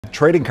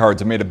Trading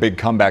cards have made a big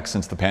comeback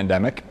since the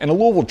pandemic, and a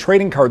Louisville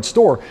trading card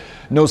store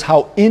knows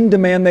how in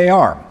demand they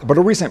are. But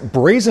a recent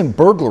Brazen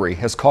burglary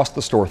has cost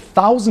the store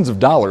thousands of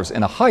dollars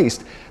in a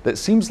heist that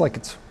seems like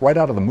it's right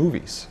out of the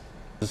movies.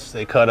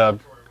 They cut a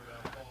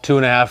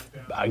 2.5,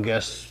 I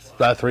guess,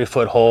 about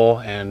 3-foot hole,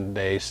 and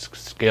they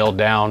scaled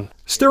down.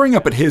 Staring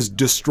up at his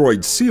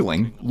destroyed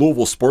ceiling,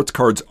 Louisville Sports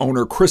Cards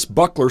owner Chris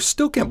Buckler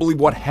still can't believe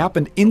what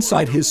happened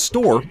inside his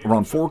store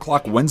around 4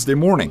 o'clock Wednesday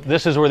morning.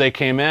 This is where they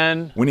came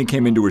in. When he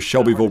came into his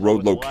Shelbyville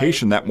Road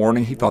location that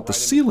morning, he thought the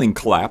ceiling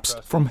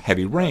collapsed from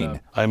heavy rain.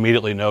 I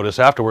immediately noticed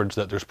afterwards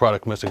that there's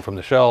product missing from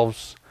the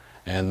shelves,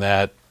 and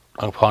that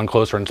upon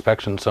closer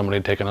inspection, somebody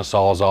had taken a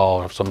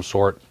Sawzall of some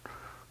sort,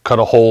 cut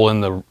a hole in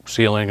the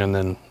ceiling, and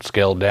then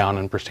scaled down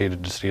and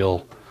proceeded to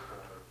steal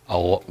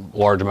a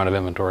large amount of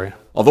inventory.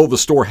 Although the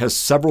store has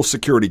several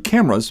security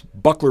cameras,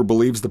 Buckler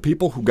believes the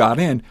people who got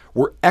in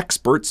were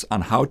experts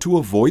on how to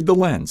avoid the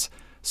lens.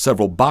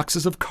 Several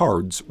boxes of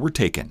cards were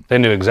taken. They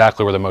knew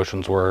exactly where the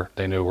motions were.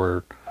 They knew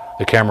where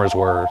the cameras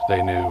were.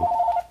 They knew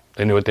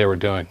what they were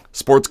doing.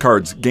 Sports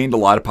cards gained a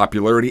lot of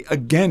popularity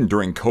again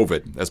during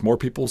COVID as more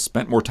people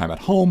spent more time at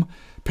home,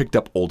 picked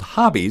up old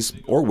hobbies,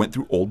 or went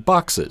through old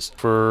boxes.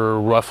 For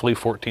roughly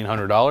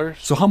 $1,400.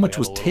 So how much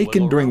was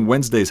taken during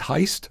Wednesday's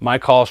heist? My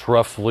cost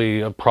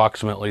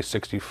approximately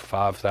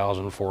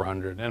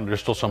 $65,400, and there's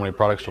still so many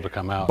products still to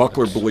come out.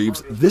 Buckler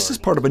believes this is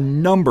part of a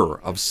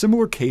number of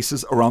similar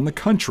cases around the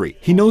country.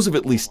 He knows of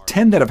at least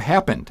 10 that have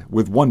happened,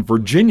 with one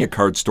Virginia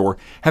card store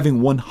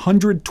having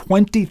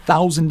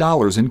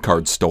 $120,000 in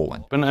cards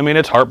stolen. And I mean,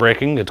 it's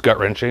heartbreaking, it's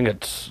gut-wrenching,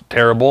 it's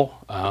terrible.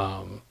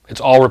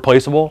 It's all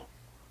replaceable.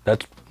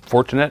 That's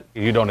fortunate.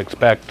 You don't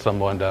expect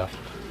someone to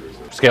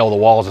scale the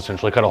walls,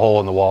 essentially cut a hole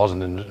in the walls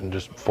and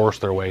just force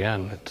their way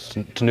in.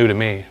 It's new to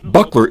me.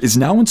 Buckler is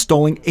now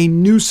installing a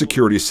new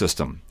security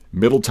system.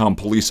 Middletown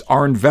police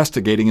are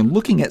investigating and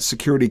looking at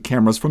security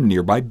cameras from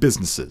nearby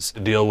businesses.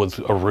 To deal with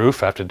a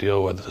roof, I have to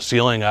deal with the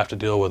ceiling, I have to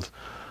deal with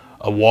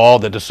a wall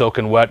that is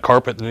soaking wet,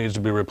 carpet that needs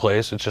to be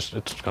replaced. It's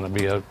going to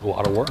be a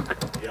lot of work.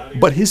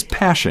 But his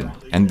passion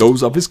and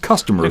those of his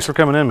customers Thanks for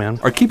coming in, man.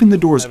 are keeping the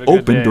doors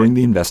open during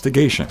the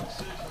investigation.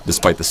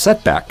 Despite the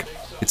setback,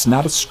 it's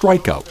not a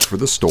strikeout for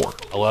the store.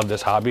 I love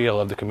this hobby, I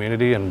love the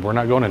community, and we're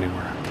not going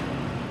anywhere.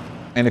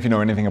 And if you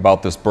know anything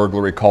about this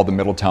burglary, call the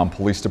Middletown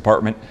Police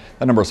Department.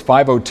 That number is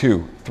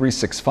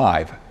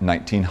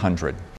 502-365-1900.